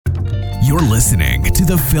You're listening to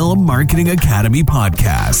the Film Marketing Academy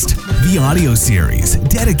podcast, the audio series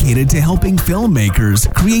dedicated to helping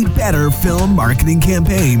filmmakers create better film marketing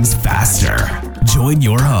campaigns faster. Join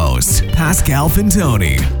your host, Pascal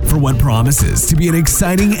Fantoni, for what promises to be an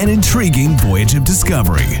exciting and intriguing voyage of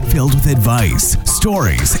discovery filled with advice,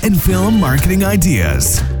 stories, and film marketing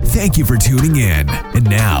ideas. Thank you for tuning in. And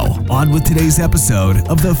now, on with today's episode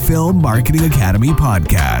of the Film Marketing Academy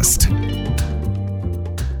podcast.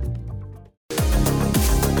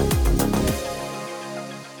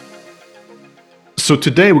 So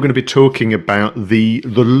today we're going to be talking about the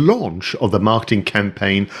launch of the marketing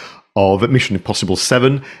campaign of Mission Impossible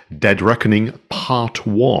 7, Dead Reckoning Part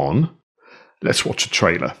 1. Let's watch a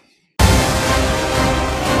trailer.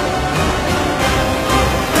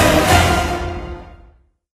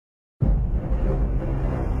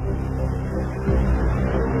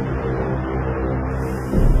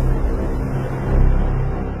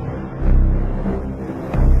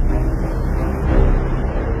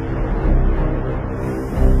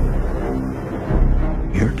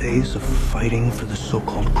 Days of fighting for the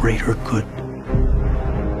so-called greater good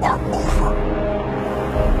are over.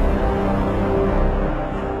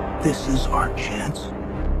 This is our chance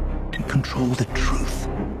to control the truth,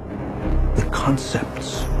 the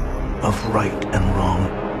concepts of right and wrong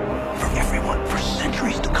for everyone for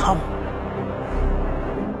centuries to come.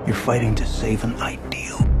 You're fighting to save an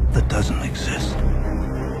ideal that doesn't exist.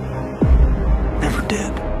 Never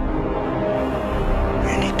did.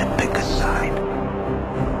 You need to pick a side.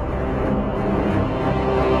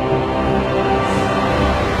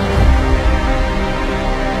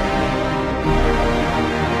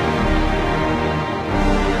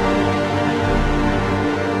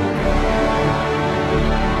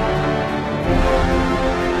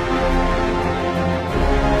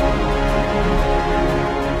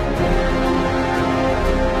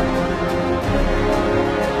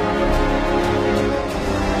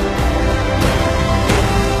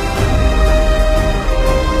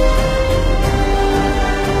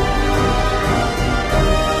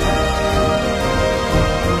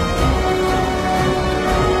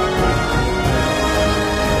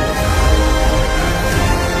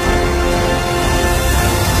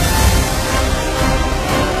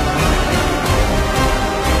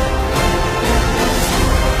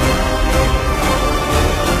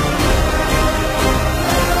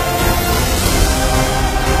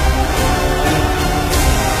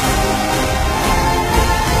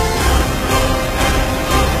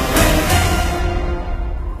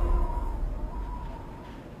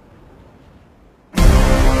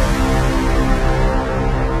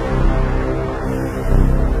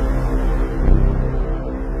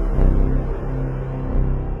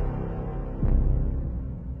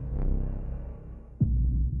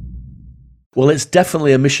 Well, it's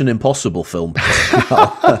definitely a Mission Impossible film.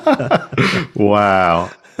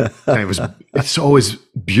 Wow. And it's always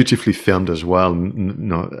beautifully filmed as well.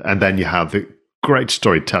 And then you have the great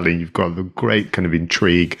storytelling. You've got the great kind of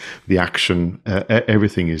intrigue, the action,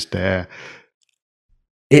 everything is there.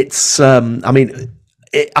 It's,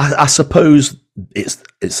 I suppose it's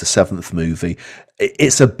the seventh movie.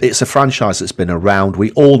 It's a franchise that's been around.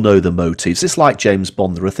 We all know the motives. It's like James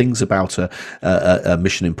Bond. There are things about a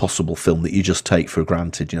Mission Impossible film that you just take for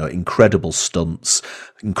granted. You know, incredible stunts,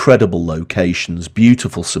 incredible locations,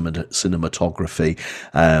 beautiful cinematography.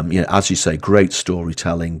 As you say, great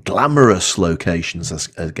storytelling, glamorous locations,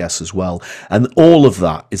 I guess, as well. And all of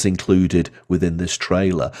that is included within this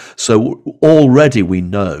trailer. So already we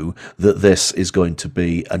know that this is going to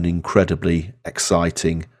be an incredibly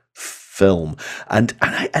exciting film. And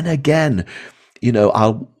again, you know,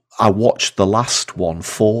 I watched the last one,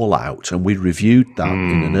 Fallout, and we reviewed that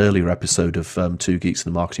in an earlier episode of Two Geeks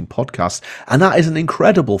in the Marketing podcast. And that is an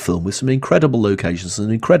incredible film with some incredible locations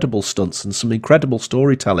and incredible stunts and some incredible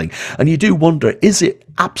storytelling. And you do wonder, is it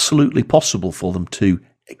absolutely possible for them to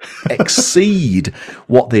exceed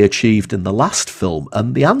what they achieved in the last film?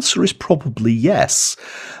 And the answer is probably yes.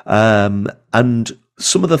 And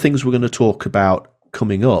some of the things we're going to talk about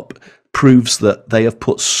coming up proves that they have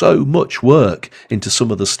put so much work into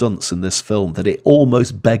some of the stunts in this film that it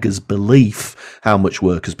almost beggars belief how much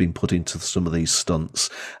work has been put into some of these stunts.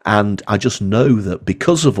 And I just know that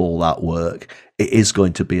because of all that work, it is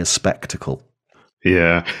going to be a spectacle.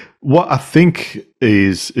 Yeah. What I think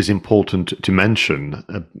is important to mention,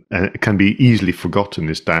 and it can be easily forgotten,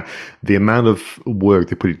 is that the amount of work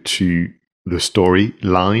they put into the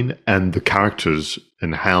storyline and the characters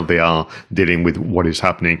and how they are dealing with what is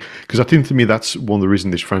happening. Because I think, to me, that's one of the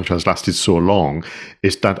reasons this franchise lasted so long,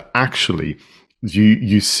 is that actually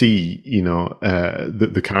you see,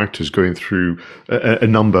 the characters going through a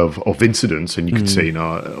number of incidents, and you could say,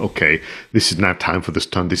 okay, this is now time for the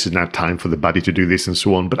stunt, this is now time for the baddie to do this, and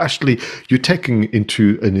so on. But actually, you're taking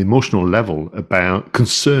into an emotional level about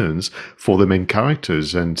concerns for the main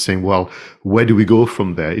characters and saying, well, where do we go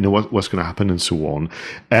from there? What's going to happen, and so on.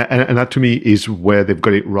 And that to me is where they've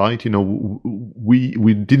got it right.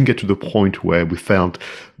 We didn't get to the point where we felt,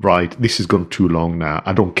 right, this has gone too long now,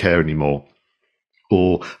 I don't care anymore,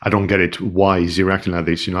 or I don't get it, why is he reacting like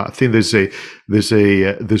this? I think there's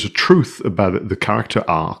a truth about the character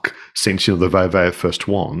arc since the very, very first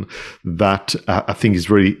one that I think is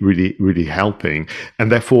really, really, really helping. And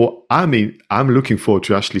therefore, I'm looking forward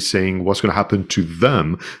to actually seeing what's going to happen to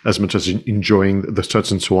them as much as enjoying the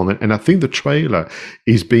stunts and so on. And I think the trailer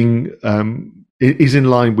is is in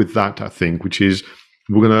line with that, I think, which is,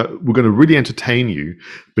 we're gonna really entertain you,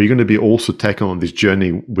 but you're going to be also taken on this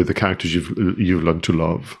journey with the characters you've learned to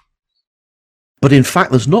love. But in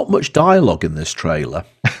fact, there's not much dialogue in this trailer.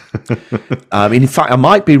 In fact, I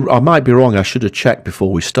might be wrong. I should have checked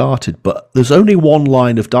before we started. But there's only one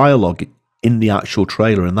line of dialogue in the actual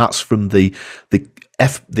trailer, and that's from the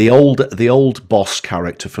old boss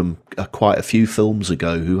character from quite a few films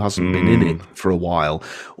ago, who hasn't been in it for a while,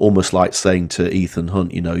 almost like saying to Ethan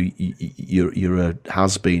Hunt, you're a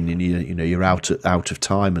has-been, and you're out of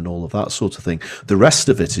time, and all of that sort of thing. The rest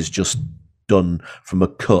of it is just done from a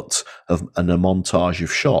cut of and a montage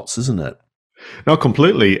of shots, isn't it? No,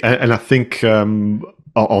 completely. And I think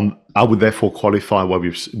I would therefore qualify what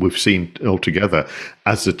we've seen altogether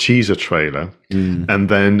as a teaser trailer. And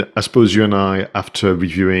then I suppose you and I, after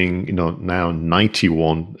reviewing, now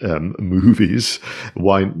 91 movies,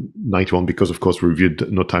 why 91? Because of course we reviewed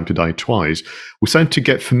No Time to Die twice. We're starting to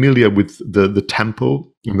get familiar with the tempo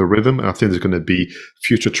and the rhythm. And I think there's going to be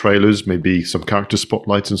future trailers, maybe some character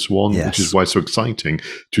spotlights and so on, which is why it's so exciting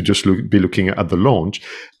to just be looking at the launch.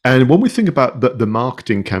 And when we think about the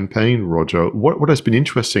marketing campaign, Roger, what has been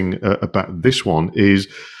interesting about this one is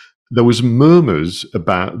there was murmurs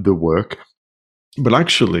about the work, but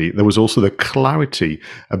actually there was also the clarity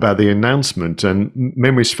about the announcement. And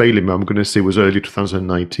memory's failing me, I'm going to say it was early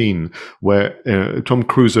 2019, where Tom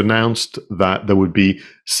Cruise announced that there would be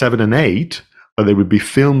 7 and 8, but they would be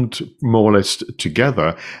filmed more or less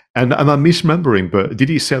together. And am I misremembering, but did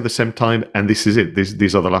he say at the same time, and this is it,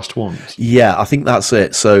 these are the last ones? Yeah, I think that's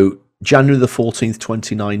it. So January the 14th,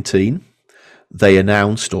 2019, they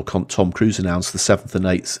announced, or Tom Cruise announced, the 7th and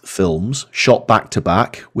 8th films, shot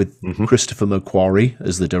back-to-back with Christopher McQuarrie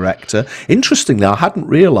as the director. Interestingly, I hadn't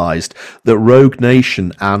realised that Rogue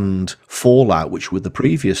Nation and Fallout, which were the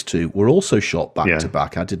previous two, were also shot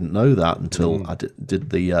back-to-back. I didn't know that until I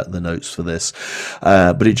did the notes for this.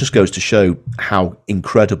 But it just goes to show how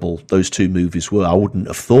incredible those two movies were. I wouldn't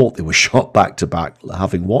have thought they were shot back-to-back,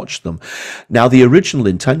 having watched them. Now, the original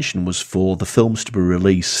intention was for the films to be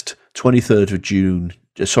released 23rd of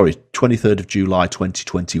July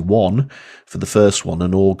 2021 for the first one,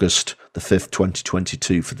 and August the 5th,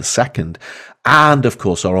 2022 for the second. And of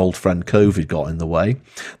course, our old friend COVID got in the way.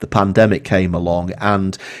 The pandemic came along,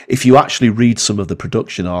 and if you actually read some of the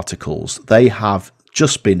production articles, they have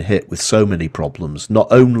just been hit with so many problems. Not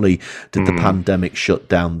only did the pandemic shut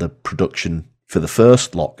down the production for the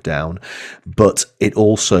first lockdown, but it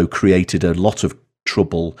also created a lot of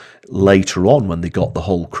trouble later on when they got the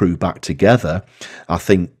whole crew back together. I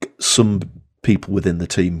think some people within the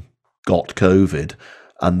team got COVID,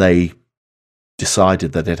 and they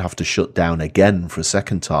decided that they'd have to shut down again for a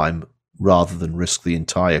second time rather than risk the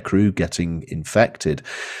entire crew getting infected.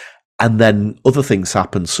 And then other things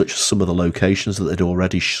happened, such as some of the locations that they'd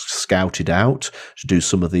already scouted out to do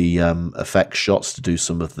some of the effect shots, to do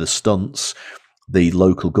some of the stunts. The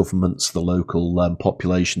local governments, the local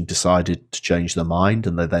population decided to change their mind,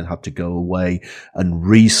 and they then had to go away and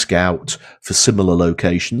re-scout for similar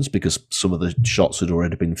locations because some of the shots had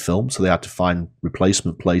already been filmed, so they had to find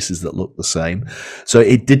replacement places that looked the same. So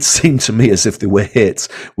it did seem to me as if they were hit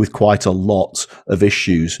with quite a lot of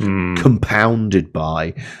issues compounded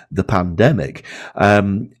by the pandemic.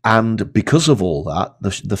 And because of all that,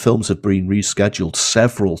 the films have been rescheduled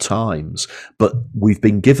several times, but we've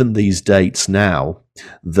been given these dates now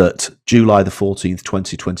that July the 14th,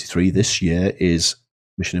 2023, this year, is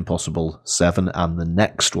Mission Impossible 7, and the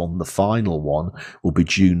next one, the final one, will be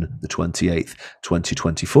June the 28th,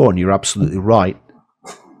 2024. And you're absolutely right.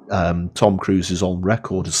 Tom Cruise is on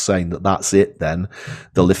record as saying that that's it then.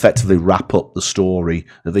 They'll effectively wrap up the story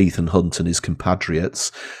of Ethan Hunt and his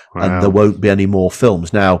compatriots, and there won't be any more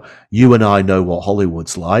films. Now, you and I know what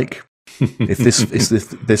Hollywood's like. If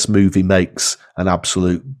this movie makes an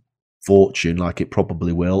absolute fortune, like it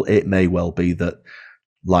probably will, it may well be that,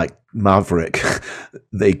 like Maverick,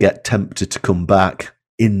 they get tempted to come back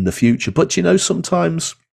in the future. But,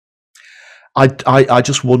 sometimes I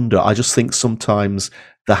just wonder, I just think sometimes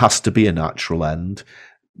there has to be a natural end.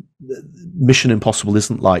 Mission Impossible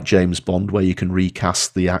isn't like James Bond, where you can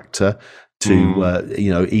recast the actor to,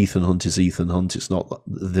 Ethan Hunt is Ethan Hunt. It's not,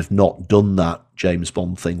 they've not done that James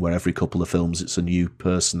Bond thing where every couple of films it's a new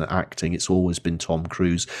person acting. It's always been Tom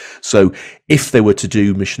Cruise. So if they were to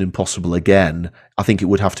do Mission Impossible again, I think it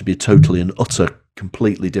would have to be totally and utter,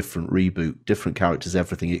 completely different reboot, different characters,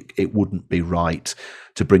 everything. It wouldn't be right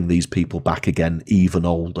to bring these people back again, even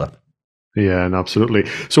older. Yeah, and absolutely.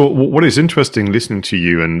 So, what is interesting listening to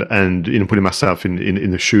you and putting myself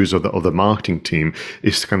in the shoes of the marketing team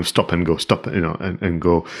is to kind of stop and go, and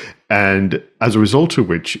go, and as a result of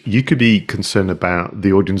which you could be concerned about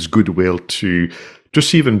the audience goodwill to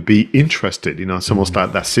just even be interested. It's almost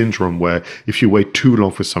like that syndrome where if you wait too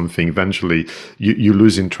long for something, eventually you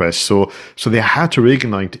lose interest. So they had to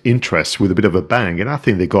reignite interest with a bit of a bang, and I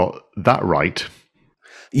think they got that right.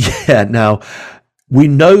 Yeah. Now, we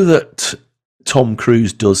know that Tom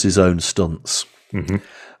Cruise does his own stunts. Mm-hmm.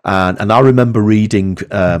 And I remember reading,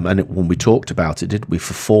 when we talked about it, didn't we,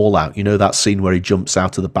 for Fallout, that scene where he jumps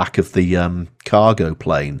out of the back of the cargo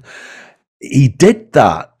plane. He did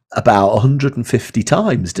that about 150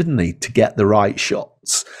 times, didn't he, to get the right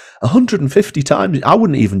shots? 150 times. I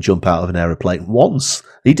wouldn't even jump out of an aeroplane once.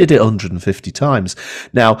 He did it 150 times.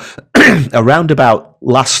 Now, around about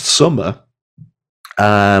last summer,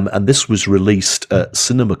 and this was released at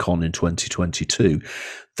CinemaCon in 2022,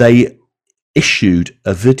 they issued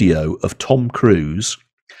a video of Tom Cruise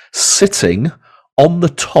sitting on the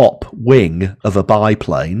top wing of a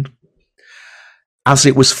biplane as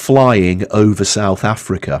it was flying over South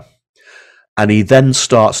Africa. And he then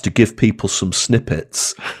starts to give people some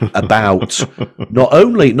snippets about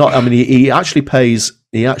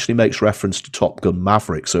he actually makes reference to Top Gun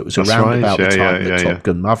Maverick. So it was around about the time that Top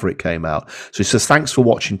Gun Maverick came out. So he says, thanks for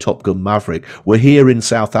watching Top Gun Maverick. We're here in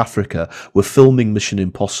South Africa. We're filming Mission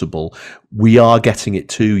Impossible. We are getting it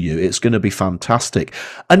to you. It's going to be fantastic.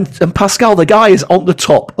 And Pascal, the guy is on the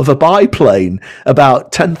top of a biplane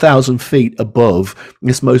about 10,000 feet above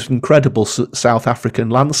this most incredible South African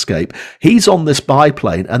landscape. He's on this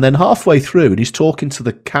biplane, and then halfway through, and he's talking to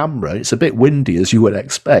the camera. It's a bit windy, as you would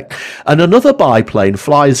expect. And another biplane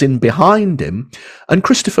flies in behind him, and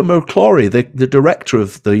Christopher McQuarrie, the director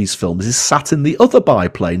of these films, is sat in the other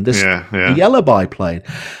biplane, the yellow biplane.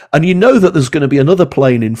 And you know that there's going to be another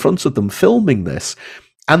plane in front of them filming this.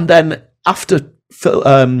 And then after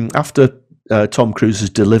Tom Cruise has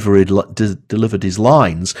delivered his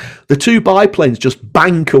lines, the two biplanes just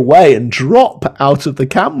bank away and drop out of the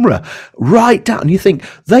camera right down. And you think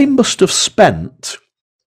they must have spent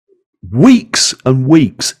weeks and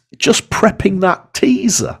weeks just prepping that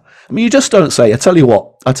teaser. I mean, you just don't say, I tell you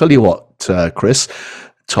what, Chris,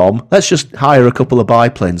 Tom, let's just hire a couple of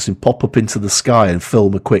biplanes and pop up into the sky and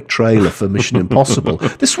film a quick trailer for Mission Impossible.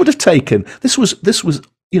 This was,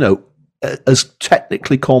 as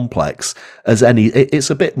technically complex as any. It's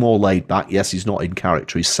a bit more laid back. Yes, he's not in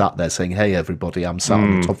character. He's sat there saying, hey, everybody, I'm sat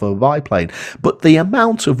on the top of a biplane. But the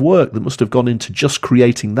amount of work that must have gone into just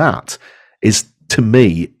creating that is, to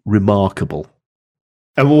me, remarkable.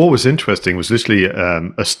 And what was interesting was literally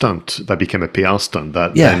a stunt that became a PR stunt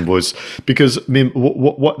that then was, because I mean,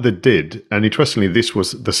 what they did, and interestingly, this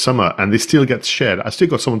was the summer, and this still gets shared. I still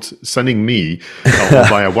got someone sending me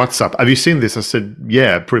via WhatsApp, have you seen this? I said,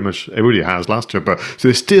 yeah, pretty much everybody has last year, but so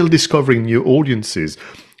they're still discovering new audiences.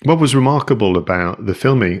 What was remarkable about the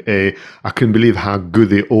filming, I couldn't believe how good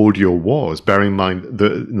the audio was, bearing in mind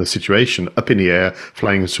the situation, up in the air,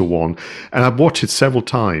 flying and so on. And I've watched it several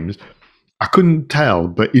times. I couldn't tell,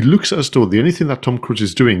 but it looks as though the only thing that Tom Cruise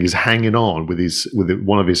is doing is hanging on with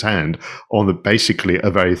one of his hand on basically a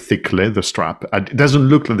very thick leather strap. And it doesn't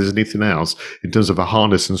look like there's anything else in terms of a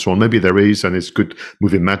harness and so on. Maybe there is, and it's good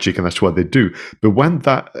movie magic, and that's what they do. But when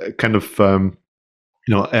that kind of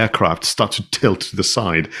aircraft starts to tilt to the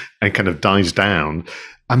side and kind of dies down,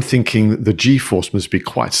 I'm thinking the G-force must be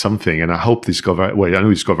quite something, and I hope he's got I know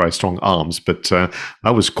he's got very strong arms, but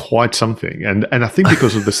that was quite something. And I think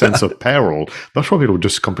because of the sense of peril, that's why people were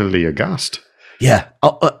just completely aghast. Yeah,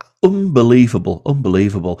 Unbelievable.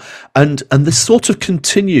 And this sort of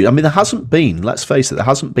continued. I mean, there hasn't been, let's face it, there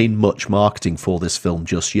hasn't been much marketing for this film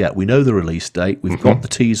just yet. We know the release date. We've got the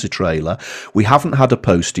teaser trailer. We haven't had a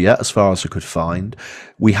poster yet, as far as I could find.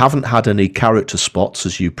 We haven't had any character spots,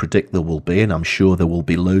 as you predict there will be, and I'm sure there will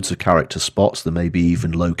be loads of character spots. There may be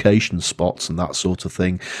even location spots and that sort of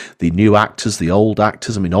thing. The new actors, the old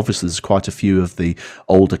actors. I mean, obviously there's quite a few of the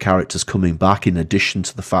older characters coming back, in addition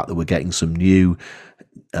to the fact that we're getting some new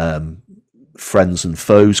friends and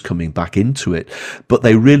foes coming back into it, but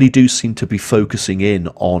they really do seem to be focusing in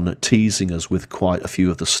on teasing us with quite a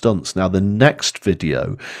few of the stunts. Now, the next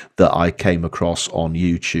video that I came across on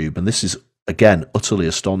YouTube, and this is again utterly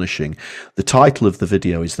astonishing, the title of the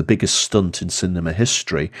video is "The Biggest Stunt in Cinema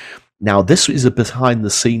History." Now, this is a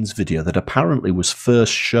behind-the-scenes video that apparently was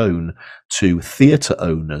first shown to theatre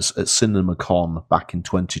owners at CinemaCon back in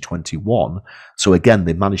 2021. So again,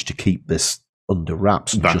 they managed to keep this under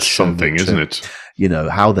wraps. That's something, isn't it? You know,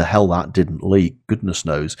 how the hell that didn't leak, goodness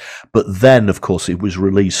knows. But then, of course, it was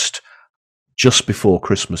released just before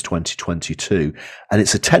Christmas 2022. And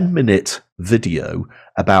it's a 10-minute video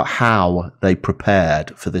about how they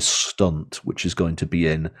prepared for this stunt, which is going to be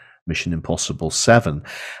in Mission Impossible 7.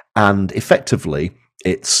 And effectively,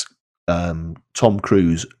 it's Tom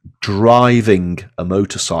Cruise driving a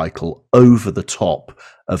motorcycle over the top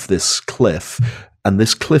of this cliff. And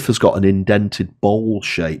this cliff has got an indented bowl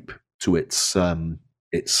shape to its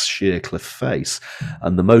sheer cliff face,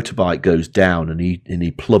 and the motorbike goes down, and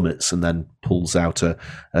he plummets, and then pulls out a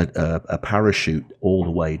parachute all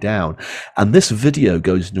the way down. And this video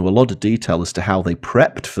goes into a lot of detail as to how they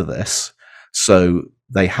prepped for this. So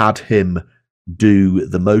they had him do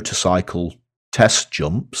the motorcycle test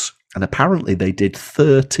jumps, and apparently they did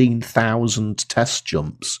 13,000 test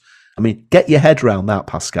jumps. I mean, get your head around that,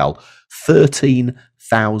 Pascal.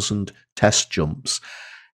 13,000 test jumps.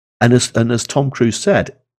 And as Tom Cruise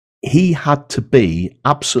said, he had to be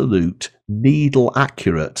absolute needle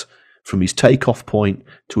accurate from his takeoff point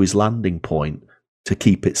to his landing point to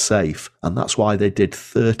keep it safe. And that's why they did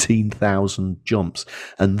 13,000 jumps.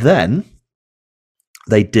 And then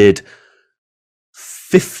they did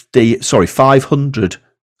 500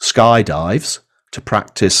 skydives to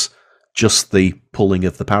practice just the pulling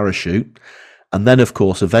of the parachute. And then, of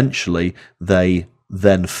course, eventually they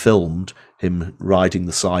then filmed him riding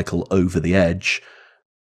the cycle over the edge,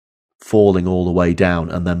 falling all the way down,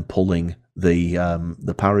 and then pulling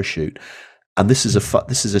the parachute. And this is a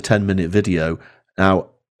 10-minute video.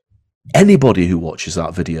 Now, anybody who watches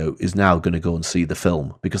that video is now going to go and see the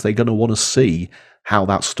film, because they're going to want to see how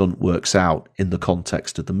that stunt works out in the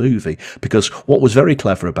context of the movie. Because what was very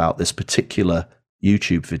clever about this particular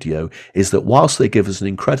YouTube video is that whilst they give us an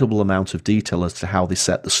incredible amount of detail as to how they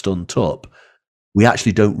set the stunt up, we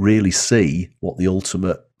actually don't really see what the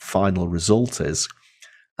ultimate final result is.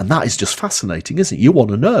 And that is just fascinating, isn't it? You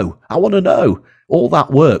want to know. I want to know. All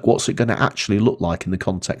that work, what's it going to actually look like in the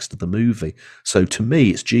context of the movie? So to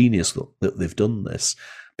me, it's genius that they've done this,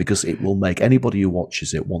 because it will make anybody who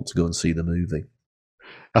watches it want to go and see the movie.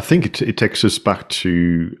 I think it takes us back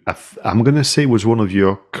to, I'm going to say it was one of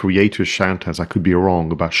your creators' shout-outs, I could be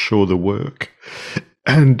wrong, about show the work.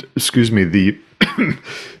 And, excuse me,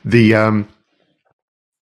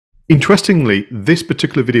 interestingly, this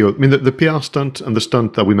particular video, I mean, the PR stunt and the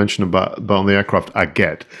stunt that we mentioned about on the aircraft, I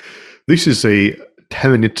get. This is a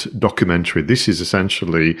 10-minute documentary. This is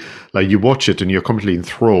essentially like you watch it and you're completely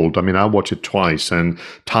enthralled. I mean, I watch it twice and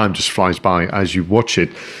time just flies by as you watch it.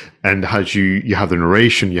 And as you have the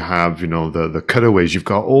narration, you have, the cutaways, you've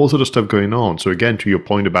got all sort of stuff going on. So again, to your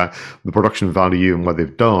point about the production value and what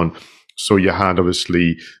they've done. So you had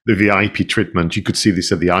obviously the VIP treatment. You could see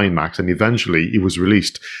this at the IMAX, and eventually it was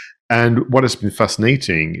released. And what has been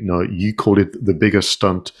fascinating, you called it the biggest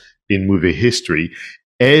stunt in movie history.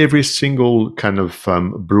 Every single kind of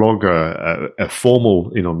blogger,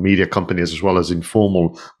 formal, media companies as well as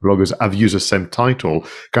informal bloggers have used the same title.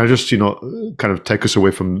 Can I just, kind of take us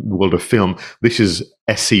away from the world of film? This is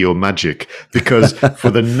SEO magic, because for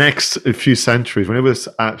the next few centuries, whenever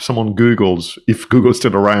someone Googles, if Google's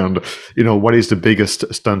still around, what is the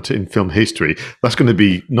biggest stunt in film history? That's going to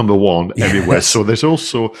be number one everywhere. So there's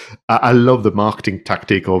also, I love the marketing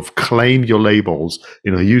tactic of claim your labels,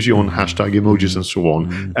 use your own hashtag emojis and so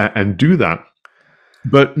on, and do that.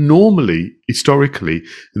 But normally, historically,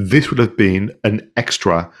 this would have been an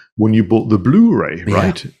extra when you bought the Blu-ray,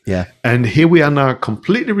 right? Yeah. And here we are now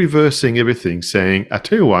completely reversing everything, saying, I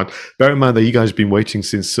tell you what, bear in mind that you guys have been waiting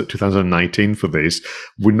since 2019 for this.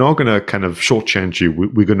 We're not going to kind of shortchange you.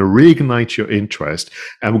 We're going to reignite your interest,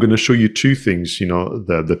 and we're going to show you two things,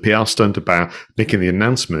 the PR stunt about making the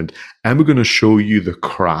announcement, and we're going to show you the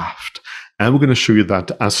craft. And we're going to show you that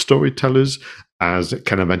as storytellers, as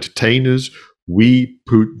kind of entertainers, we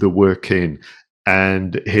put the work in.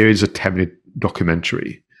 And here is a 10-minute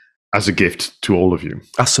documentary as a gift to all of you.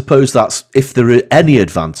 I suppose that's, if there are any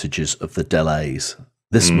advantages of the delays,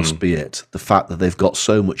 this must be it. The fact that they've got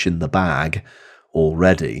so much in the bag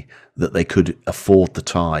already that they could afford the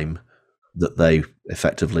time that they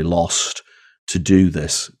effectively lost to do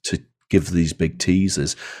this, to give these big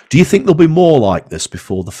teasers. Do you think there'll be more like this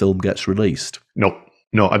before the film gets released?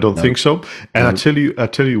 No, I don't think so. And I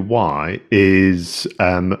tell you why is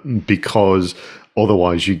because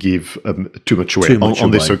otherwise you give too much away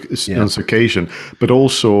on this occasion. But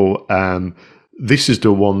also, this is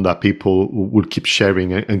the one that people would keep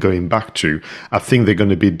sharing and going back to. I think they're going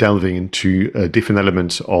to be delving into different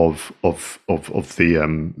elements of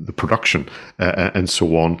the production and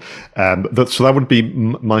so on. So that would be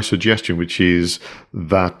my suggestion, which is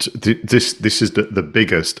that this is the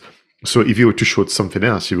biggest. So if you were to show something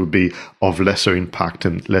else, it would be of lesser impact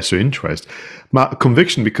and lesser interest. My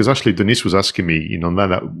conviction, because actually Denise was asking me,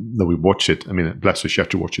 that we watch it. I mean, bless her, she had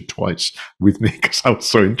to watch it twice with me because I was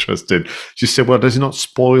so interested. She said, well, does it not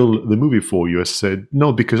spoil the movie for you? I said,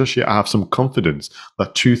 no, because actually I have some confidence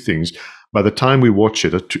that two things. By the time we watch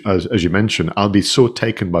it, as you mentioned, I'll be so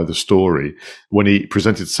taken by the story. When it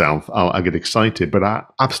presents itself, I'll get excited, but I'm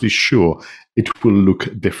absolutely sure it will look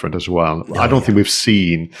different as well. I don't think we've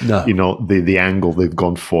seen, the angle they've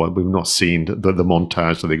gone for. We've not seen the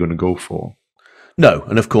montage that they're going to go for. No,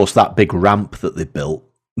 and of course that big ramp that they built,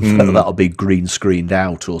 that'll be green screened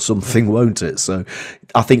out or something, won't it? So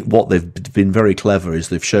I think what they've been very clever is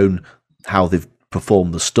they've shown how they've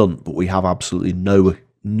performed the stunt, but we have absolutely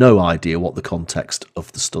no idea what the context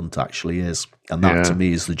of the stunt actually is. And that to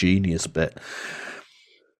me is the genius bit.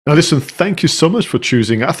 Now, listen, thank you so much for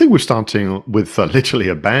choosing. I think we're starting with literally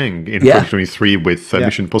a bang in 2023 with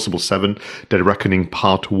Mission Impossible 7, Dead Reckoning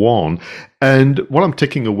Part 1. And what I'm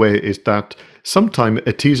taking away is that sometimes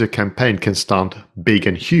a teaser campaign can start big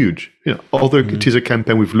and huge. Other teaser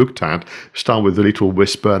campaign we've looked at start with a little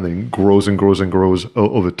whisper and then grows and grows and grows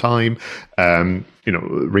over time.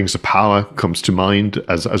 Rings of Power comes to mind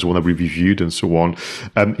as one that we've reviewed and so on.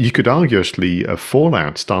 You could argue actually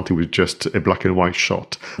Fallout started with just a black and white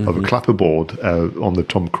shot of a clapperboard on the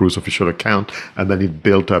Tom Cruise official account, and then it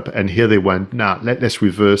built up. And here they went, let's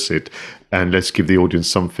reverse it and let's give the audience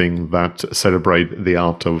something that celebrate the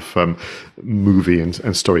art of movie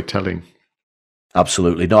and storytelling.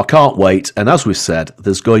 Absolutely. No, I can't wait. And as we said,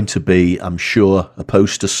 there's going to be, I'm sure, a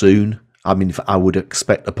poster soon. I mean, I would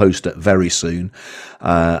expect a poster very soon.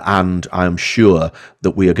 And I'm sure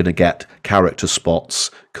that we are going to get character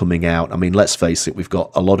spots coming out. I mean, let's face it, we've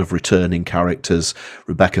got a lot of returning characters.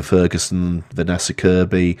 Rebecca Ferguson, Vanessa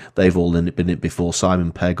Kirby, they've all been in it before.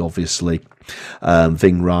 Simon Pegg, obviously.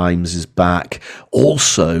 Ving Rhames is back.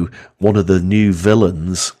 Also, one of the new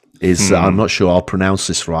villains is, I'm not sure I'll pronounce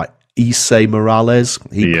this right, Issei Morales.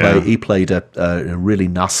 He played a really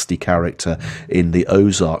nasty character in the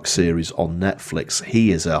Ozark series on Netflix.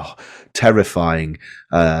 He is a terrifying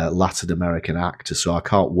Latin American actor, so I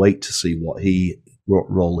can't wait to see what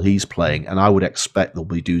role he's playing. And I would expect they'll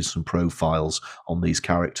be doing some profiles on these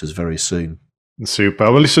characters very soon.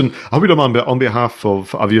 Super. Well, listen, I hope you don't mind, but on behalf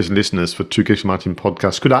of our viewers and listeners for Two Cakes Martin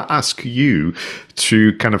podcast, could I ask you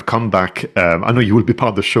to kind of come back? I know you will be part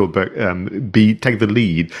of the show, but take the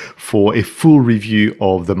lead for a full review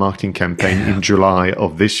of the marketing campaign in July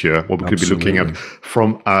of this year. What we could be looking at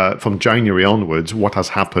from January onwards, what has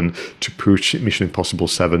happened to push Mission Impossible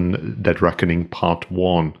 7 Dead Reckoning Part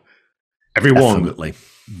 1. Everyone, definitely.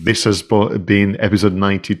 This has been episode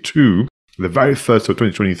 92. The very first of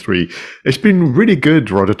 2023. It's been really good,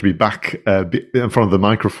 Roger, to be back in front of the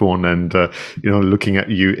microphone and looking at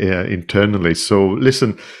you internally. So,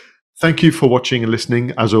 listen, thank you for watching and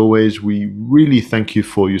listening. As always, we really thank you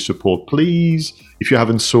for your support. Please, if you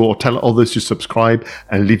haven't saw, tell others to subscribe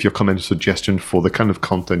and leave your comment or suggestion for the kind of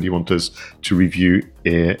content you want us to review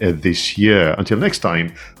this year. Until next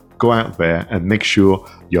time, go out there and make sure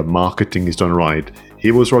your marketing is done right.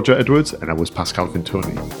 Here was Roger Edwards, and I was Pascal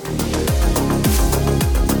Fintoni.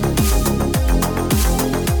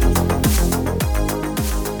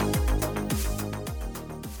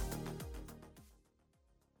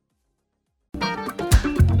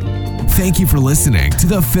 Thank you for listening to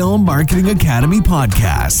the Film Marketing Academy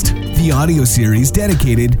podcast, the audio series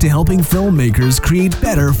dedicated to helping filmmakers create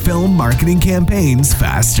better film marketing campaigns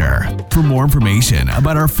faster. For more information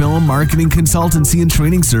about our film marketing consultancy and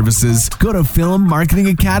training services, go to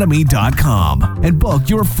filmmarketingacademy.com and book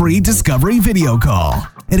your free discovery video call.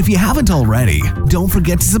 And if you haven't already, don't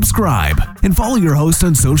forget to subscribe and follow your host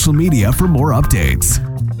on social media for more updates.